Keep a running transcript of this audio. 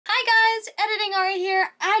guys, Editing Ari here.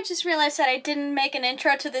 I just realized that I didn't make an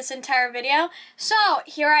intro to this entire video, so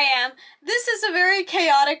here I am. This is a very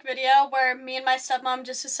chaotic video where me and my stepmom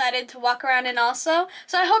just decided to walk around in Oslo,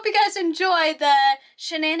 so I hope you guys enjoy the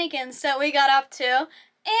shenanigans that we got up to.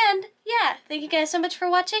 And yeah, thank you guys so much for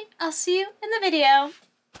watching. I'll see you in the video.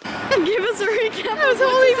 Give us a recap. I was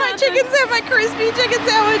holding my chicken sandwich, my crispy chicken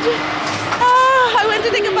sandwich. I went to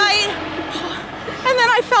take a bite, and then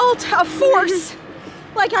I felt a force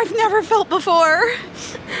like I've never felt before.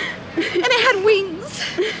 And it had wings,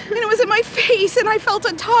 and it was in my face, and I felt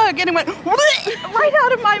a tug, and it went right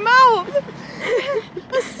out of my mouth.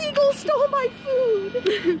 A seagull stole my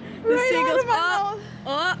food. Right out of my mouth.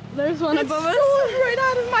 Oh, there's one above us. Right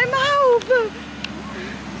out of my mouth.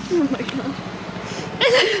 Oh my god.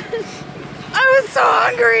 I was so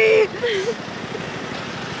hungry.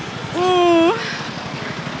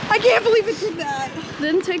 I can't believe it did that.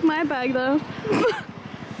 Didn't take my bag though.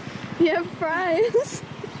 You have fries.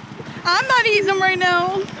 I'm not eating them right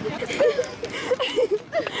now.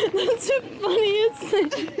 That's the funniest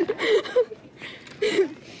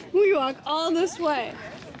thing. We walk all this way,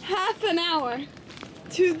 half an hour,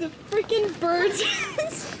 to the freaking birds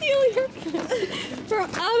steal your food from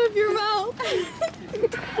out of your mouth.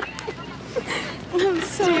 I'm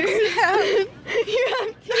so sad.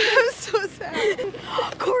 I'm so sad.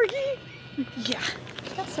 Corgi? Yeah.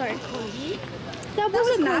 Sorry. Corgi? That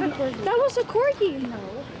was not a corgi. That was a corgi.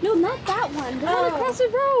 No, not that one. The one across the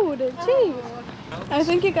road. Jeez. I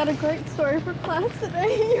think you got a great story for class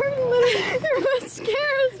today. Your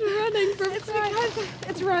mascara's running from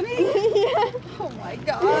It's running? Yeah. Oh my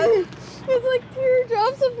god. It's like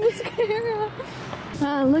teardrops of mascara.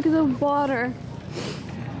 Look at the water.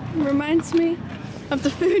 Reminds me of the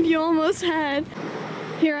food you almost had.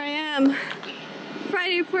 Here I am,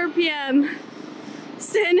 Friday 4 p.m.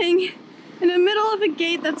 standing in the middle of a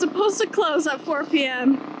gate that's supposed to close at 4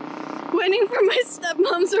 p.m. waiting for my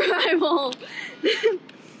stepmom's arrival.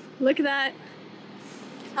 Look at that.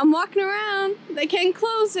 I'm walking around. They can't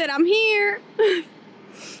close it. I'm here.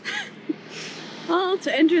 Oh,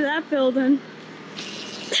 to enter that building.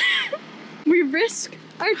 We risk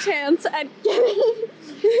our chance at getting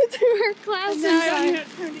to our class in time. I don't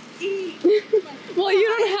have time to eat. Well, you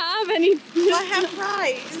don't have any food. I have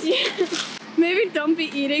fries. Yeah. Maybe don't be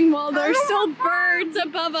eating while there's still birds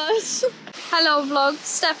above us. Hello vlog.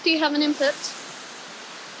 Steph, do you have an input?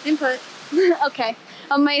 Input. Okay.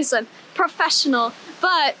 Amazing. Professional.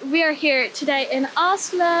 But we are here today in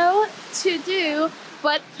Oslo to do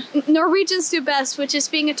what Norwegians do best, which is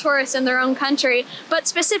being a tourist in their own country, but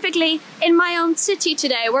specifically in my own city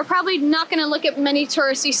today. We're probably not going to look at many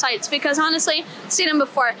touristy sites because honestly, I've seen them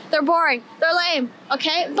before. They're boring, they're lame,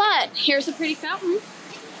 okay? But here's a pretty fountain.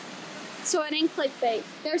 So it ain't clickbait.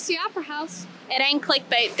 There's the opera house. It ain't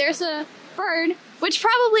clickbait. There's a bird, which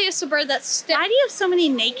probably is a bird that's... Why do you have so many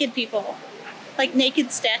naked people? Like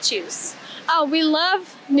naked statues? Oh, we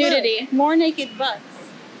love nudity. Look, more naked butts.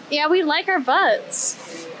 Yeah, we like our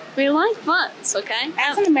butts. We like butts, okay?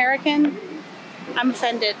 As an American, I'm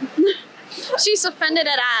offended. She's offended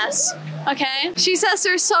at ass, okay? She says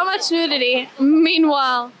there's so much nudity.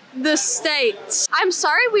 Meanwhile, the States. I'm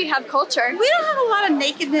sorry we have culture. We don't have a lot of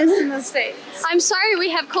nakedness in the States. I'm sorry we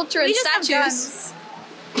have culture and We just have statues.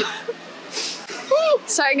 guns.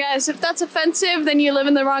 Sorry guys, if that's offensive, then you live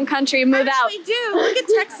in the wrong country. Move out. We do. Look at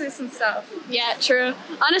Texas and stuff. Yeah, true.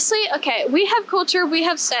 Honestly, okay, we have culture, we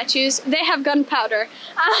have statues, they have gunpowder.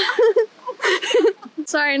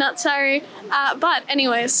 Sorry, not sorry. But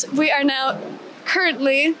anyways, we are now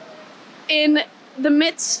currently in the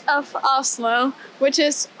midst of Oslo, which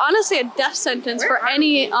is honestly a death sentence for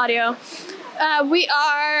any audio. We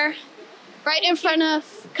are right in front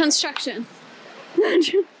of construction.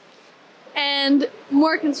 And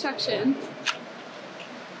more construction.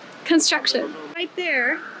 Construction. Right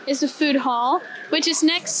there is the food hall, which is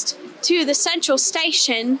next to the central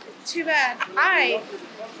station. Too bad. I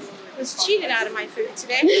was cheated out of my food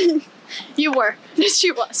today. You were.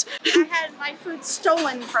 She was. I had my food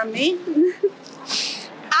stolen from me.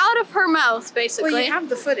 Out of her mouth, basically. Well, you have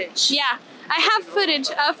the footage. Yeah. I have footage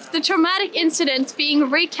of the traumatic incident being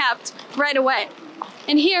recapped right away.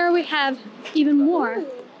 And here we have even more.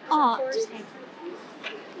 I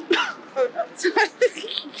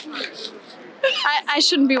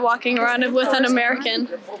shouldn't be walking around with an American.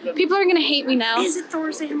 People are gonna hate me now. Is it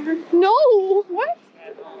Thor's hammer? No! What?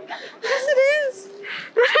 Yes, it is.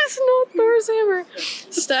 That is not Thor's hammer.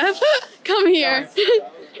 Steph, come here.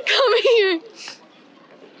 Come here.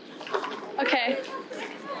 Okay.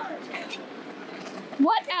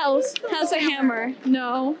 What else has a hammer?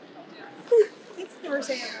 No. It's Thor's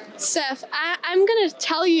hammer. Steph, I'm gonna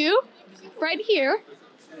tell you right here.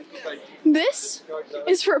 This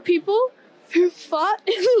is for people who fought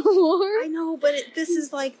in the war. I know, but this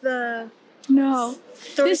is like the... No.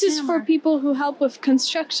 Thor's This is hammer. for people who help with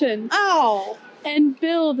construction Oh! and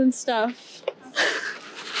build and stuff.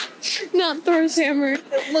 Not Thor's hammer.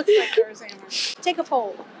 It looks like Thor's hammer. Take a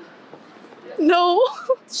poll. No.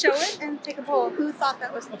 Show it and take a poll. Who thought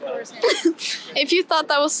that was Thor's hammer? If you thought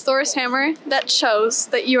that was Thor's hammer, that shows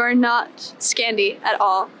that you are not Scandi at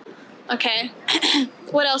all. Okay.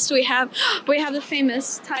 What else do we have? We have the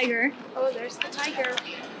famous tiger. Oh, there's the tiger.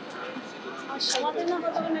 I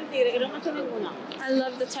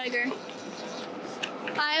love the tiger.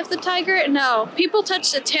 Eye of the tiger? No. People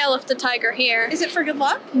touch the tail of the tiger here. Is it for good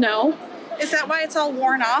luck? No. Is that why it's all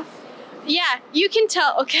worn off? Yeah, you can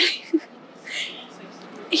tell. Okay.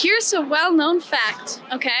 Here's a well-known fact,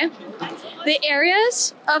 okay? The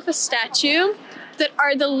areas of a statue that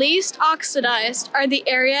are the least oxidized are the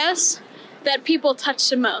areas that people touch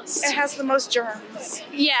the most. It has the most germs.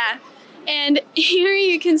 Yeah. And here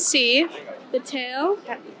you can see the tail.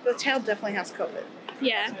 Yeah, the tail definitely has COVID.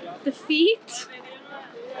 Yeah. The feet.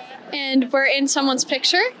 And we're in someone's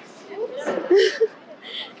picture.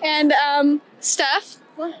 And Steph,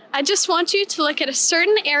 I just want you to look at a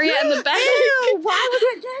certain area in the back. Ew, why was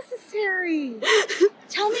that necessary?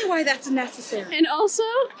 Tell me why that's necessary. And also,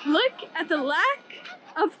 look at the lack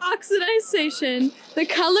of oxidization. The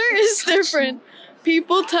color is different.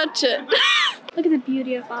 People touch it. Look at the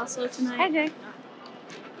beauty of Oslo tonight. Hi, Jay.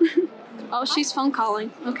 Oh, she's phone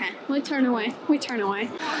calling. Okay, we turn away. We turn away.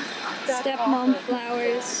 Stepmom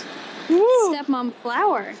flowers. Woo. Stepmom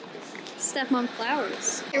flower. Stepmom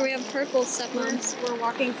flowers. Here we have purple stepmoms. We're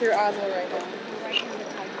walking through Oslo right now. We're right near the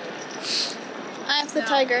tiger. I have the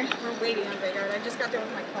tiger. We're waiting on Vegard. I just got done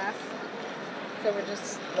with my class, so we're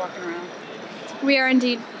just walking around. We are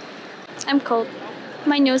indeed. I'm cold.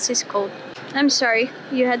 My nose is cold. I'm sorry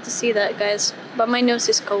you had to see that, guys, but my nose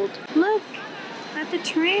is cold. Look at the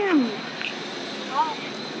tram.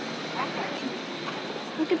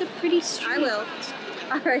 Look at the pretty street. I will.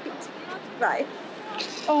 All right. Bye.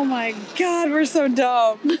 Oh my God, we're so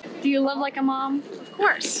dumb. Do you love like a mom? Of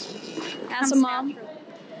course. As a mom?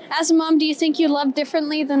 As a mom, do you think you love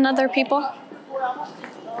differently than other people?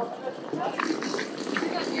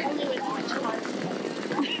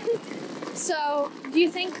 So, do you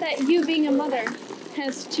think that you being a mother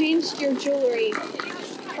has changed your jewelry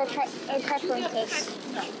preferences?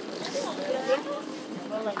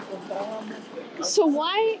 So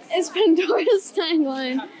why is Pandora's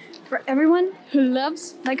tagline for everyone who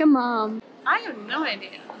loves like a mom? I have no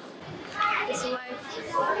idea. It's life.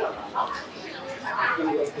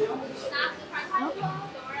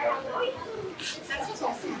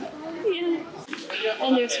 Yeah.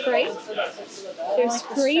 And there's grape. There's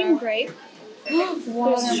green grape.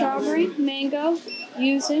 There's strawberry, mango,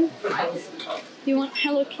 yuzu. You want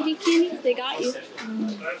Hello Kitty candy? They got you.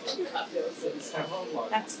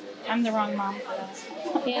 I'm the wrong mom for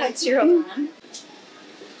that. Yeah. That's your own mom.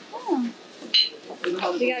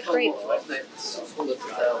 We got grape.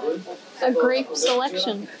 A grape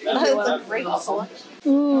selection. That's a great selection.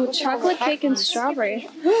 Ooh, chocolate cake and strawberry.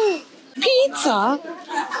 Pizza?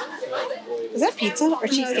 Is that pizza or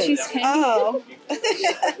cheesecake? No, cheesecake. Oh.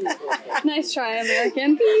 Nice try,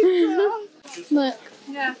 American. Look,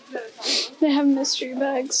 Yeah. they have mystery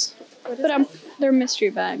bags. But they're mystery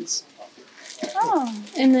bags. Oh,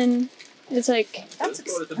 And then it's like, that's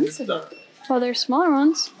expensive. well, they're smaller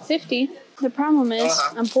ones, 50. The problem is,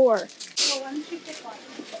 I'm poor. Well, why don't you pick one?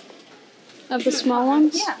 Of the small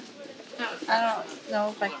ones, Yeah. I don't know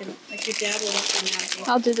if I can, like your dad will let me have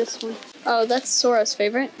I'll do this one. Oh, that's Sora's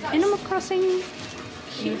favorite. Animal Crossing.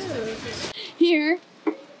 Here,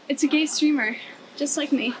 it's a gay streamer. Just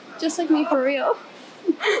like me. Just like me for real.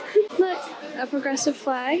 Look, a progressive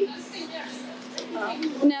flag.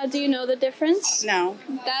 Now, do you know the difference? No.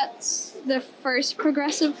 That's the first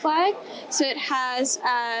progressive flag. So it has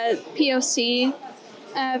POC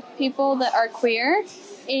people that are queer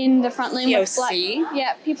in the front lane with black. POC?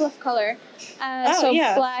 Yeah, people of color. Oh, so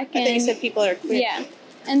yeah. black I and thought you said people are queer. yeah,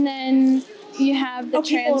 and then you have the People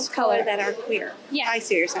trans of color color. that are queer. Yeah. I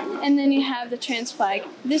see what you're saying. And then you have the trans flag.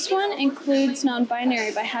 This one includes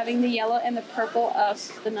non-binary by having the yellow and the purple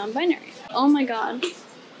of the non-binary. Oh my god.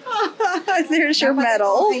 There's your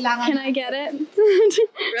medal. Can I get it?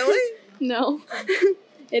 Really? No.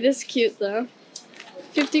 It is cute though.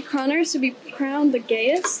 50 kroners to be crowned the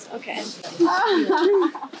gayest? Okay.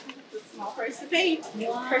 Small price to pay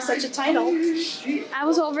for such a title. I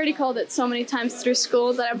was already called it so many times through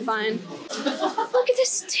school that I'm fine. Look at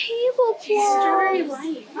this tablecloth.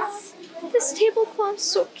 This tablecloth's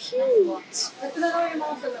so cute.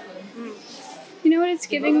 it's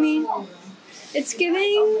giving me? It's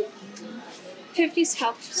giving 50's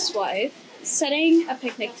housewife setting a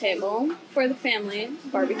picnic table for the family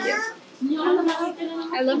barbecue.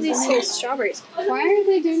 I love these little strawberries. Why are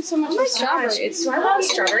they doing so much with strawberries? Do I want a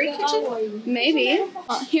strawberry kitchen? Maybe.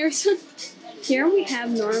 Here we have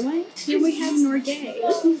Norway. Here we have Norway.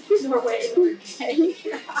 Norway.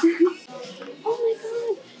 Oh my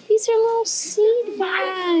god. These are little seed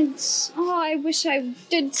bags. Oh, I wish I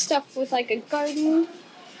did stuff with like a garden.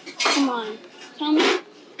 Come on. Tell me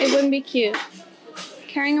it wouldn't be cute.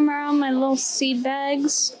 Carrying them around my little seed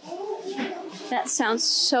bags. That sounds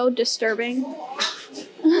so disturbing.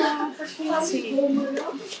 I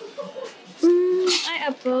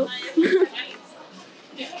upvote.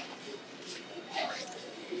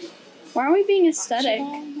 Why are we being aesthetic?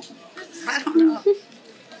 I don't know.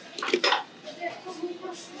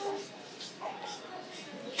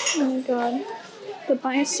 Oh my god. The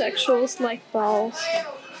bisexuals like balls.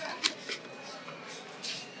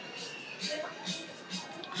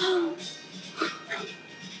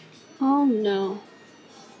 Oh no.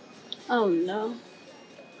 Oh no.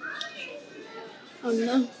 Oh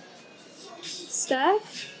no.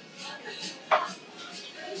 Steph?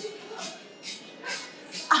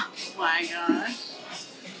 Oh my gosh.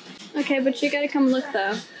 Okay, but you gotta come look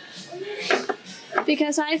though.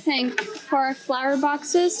 Because I think for our flower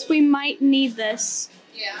boxes, we might need this.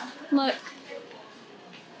 Yeah. Look.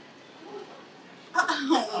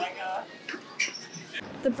 Oh my god.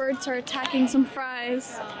 The birds are attacking some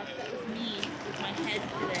fries. That was me with my head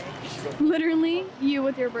today. Literally, you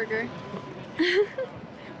with your burger.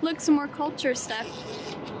 Look, some more culture stuff.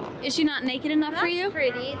 Is she not naked enough for you? That's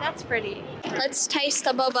pretty. That's pretty. Let's taste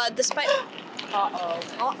the boba despite... Uh-oh.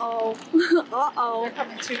 Uh-oh. Uh-oh. They're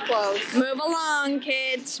coming too close. Move along,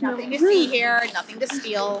 kids. Nothing to see here. Nothing to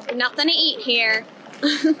steal. Nothing to eat here.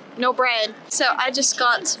 No bread. So I just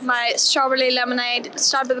got my strawberry lemonade,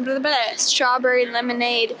 strawberry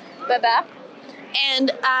lemonade baba,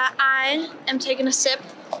 and I am taking a sip,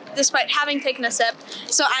 despite having taken a sip.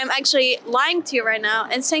 So I'm actually lying to you right now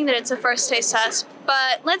and saying that it's a first taste test.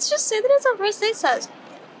 But let's just say that it's a first taste test.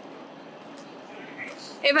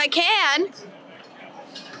 If I can.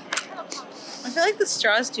 I feel like the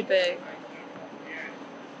straw is too big.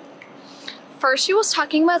 First she was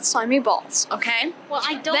talking about slimy balls, okay? Well,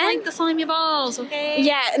 I don't Then- like the slimy balls, okay?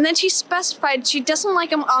 Yeah, and then she specified she doesn't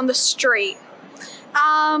like them on the street.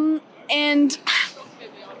 And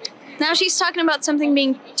now she's talking about something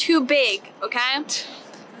being too big, okay?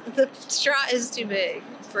 The straw is too big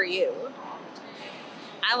for you.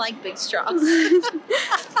 I like big straws.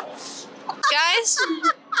 Guys,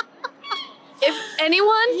 if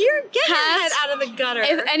anyone You're getting your head has, out of the gutter.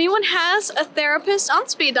 if anyone has a therapist on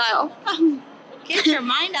speed dial, Get your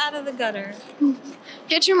mind out of the gutter.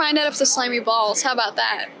 get your mind out of the slimy balls. How about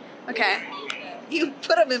that? Okay. You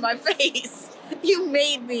put them in my face. You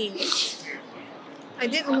made me. I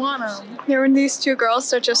didn't want them. There were these two girls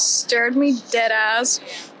that just stared me dead ass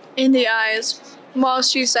in the eyes while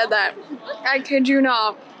she said that. I kid you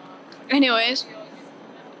not. Anyways.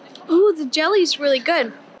 Ooh, the jelly's really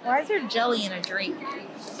good. Why is there jelly in a drink?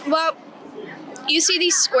 Well, you see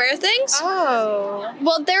these square things? Oh.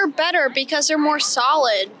 Well, they're better because they're more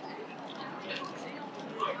solid.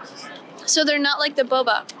 So they're not like the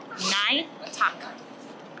boba. Nai tak.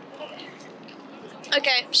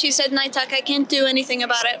 Okay, she said Naitak, I can't do anything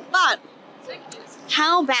about it. But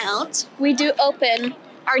how about we do open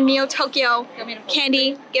our Neo Tokyo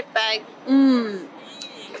candy gift bag?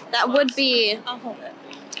 That would be... I'll hold it.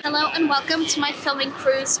 Hello and welcome to my filming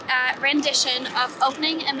crew's rendition of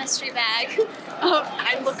opening a mystery bag. Oh,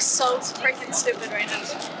 I look so freaking stupid right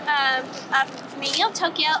now. Of Neo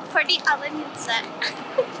Tokyo for the Alaninsa.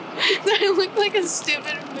 I look like a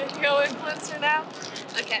stupid video influencer now.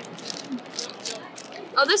 Okay.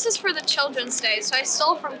 Oh, this is for the Children's Day, so I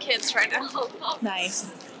stole from kids right now. Nice.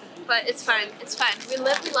 But it's fine. It's fine. We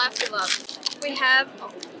live, we laugh, we love. We have...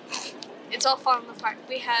 Oh, it's all falling apart.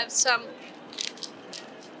 We have some...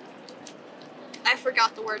 I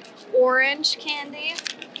forgot the word. Orange candy.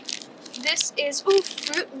 This is, ooh,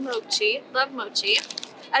 fruit mochi. Love mochi.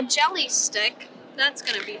 A jelly stick. That's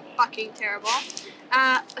gonna be fucking terrible.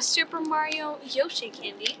 A Super Mario Yoshi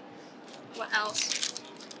candy. What else?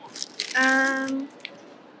 I'm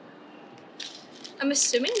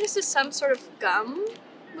assuming this is some sort of gum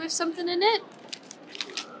with something in it.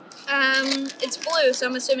 It's blue, so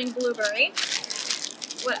I'm assuming blueberry.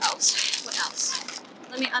 What else? What else?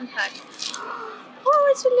 Let me unpack. Oh,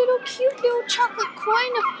 it's a little cute little chocolate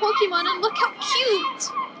coin of Pokemon, and look how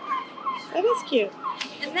cute! That is cute.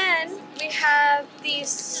 And then we have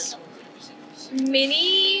these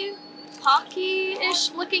mini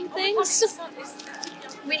Pocky-ish looking things.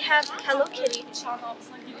 We have Hello Kitty.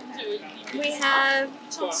 We have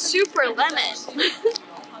Super Lemon.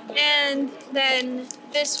 And then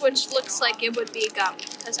this, which looks like it would be gum,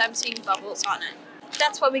 because I'm seeing bubbles on it.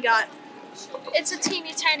 That's what we got. It's a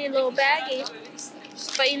teeny tiny little baggie,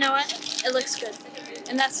 but you know what? It looks good.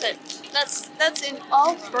 And that's it. That's in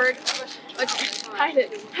all bird. Okay, hide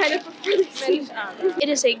it before they see. It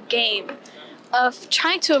is a game of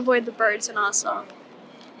trying to avoid the birds in Oslo.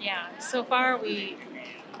 Yeah, so far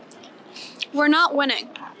We're not winning,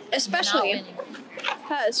 especially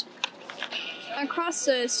because across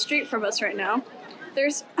the street from us right now,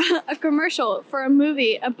 there's a commercial for a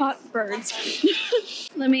movie about birds.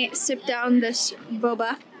 Let me sip down this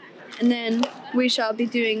boba, and then we shall be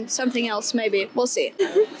doing something else, maybe. We'll see.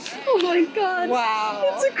 Oh my god.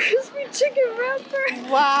 Wow. It's a crispy chicken wrapper.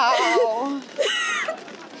 Wow.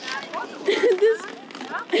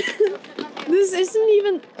 This isn't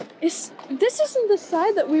even... This isn't the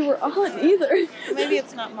side that we were on either. Maybe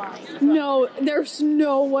it's not mine. No, there's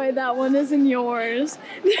no way that one isn't yours.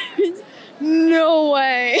 There's no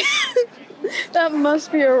way. That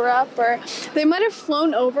must be a wrapper. They might have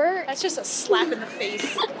flown over. That's just a slap in the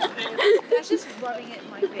face. That's just rubbing it in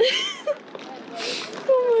my face.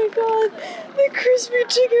 Oh my god, the crispy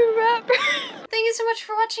chicken wrapper. Thank you so much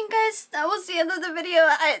for watching, guys. That was the end of the video.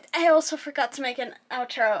 I also forgot to make an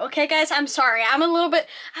outro. Okay, guys, I'm sorry. I'm a little bit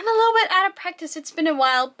out of practice. It's been a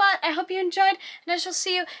while, but I hope you enjoyed, and I shall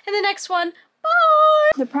see you in the next one.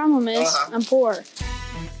 Bye. The problem is, I'm poor.